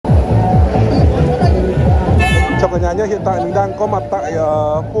nhà nhé. Hiện tại mình đang có mặt tại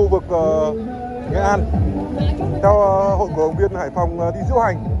khu vực Nghệ An theo hội cổ động viên Hải Phòng đi diễu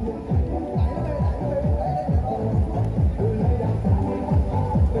hành.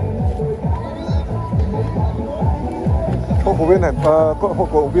 Hội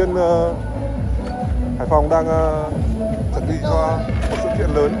cổ động viên Hải Phòng đang chuẩn bị cho một sự kiện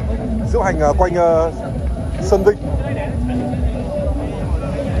lớn diễu hành quanh sân Vinh.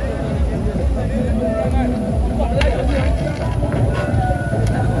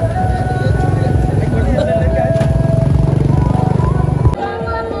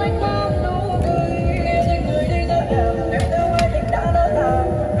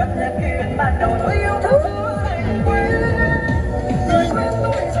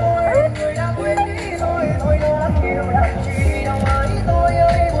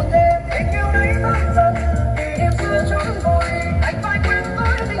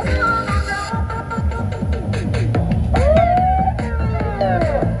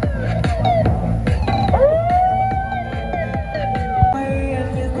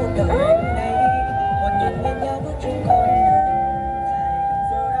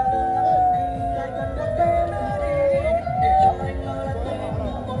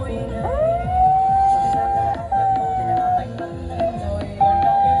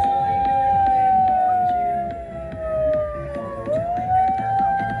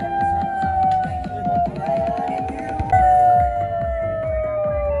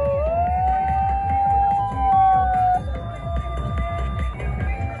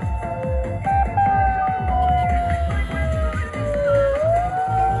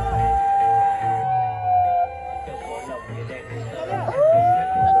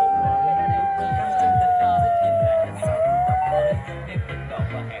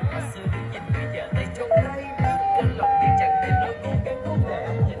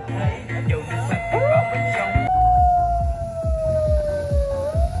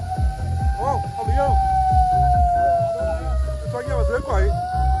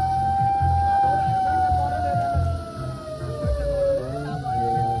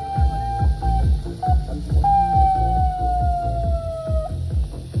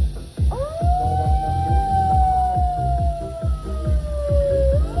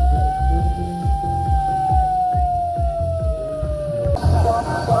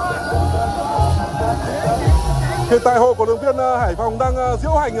 Hiện tại hội cổ động viên Hải Phòng đang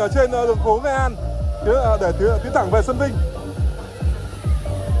diễu hành ở trên đường phố Nghệ An để tiến thẳng về sân Vinh.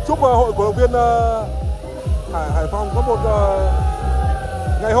 Chúc hội cổ động viên Hải Phòng có một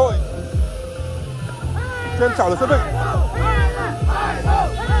ngày hội trên chảo đường sân Vinh.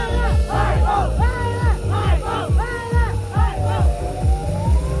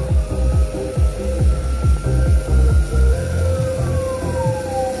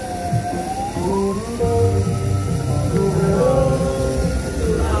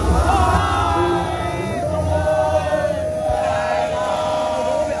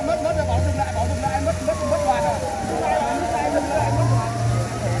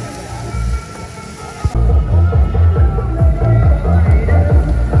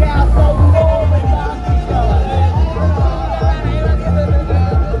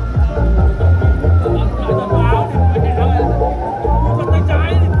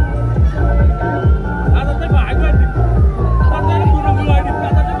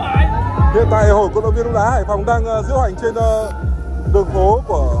 Hiện tại hội cổ động viên bóng đá Hải Phòng đang diễu hành trên đường phố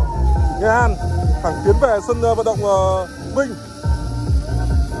của Nghệ An thẳng tiến về sân vận động Vinh.